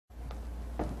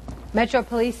Metro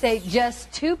Police say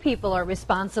just 2 people are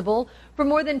responsible for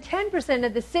more than 10%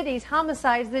 of the city's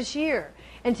homicides this year.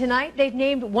 And tonight, they've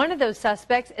named one of those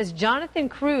suspects as Jonathan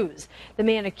Cruz, the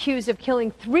man accused of killing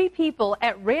 3 people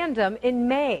at random in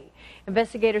May.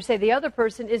 Investigators say the other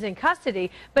person is in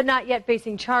custody, but not yet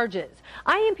facing charges.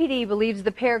 IMPD believes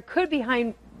the pair could be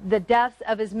behind the deaths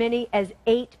of as many as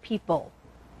 8 people.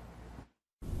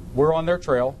 We're on their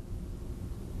trail.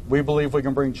 We believe we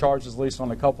can bring charges at least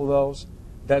on a couple of those.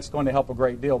 That's going to help a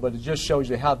great deal, but it just shows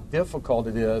you how difficult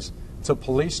it is to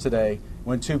police today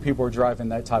when 2 people are driving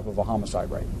that type of a homicide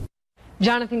rate.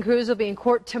 Jonathan Cruz will be in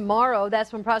court tomorrow.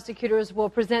 That's when prosecutors will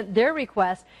present their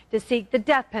request to seek the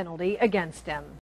death penalty against him.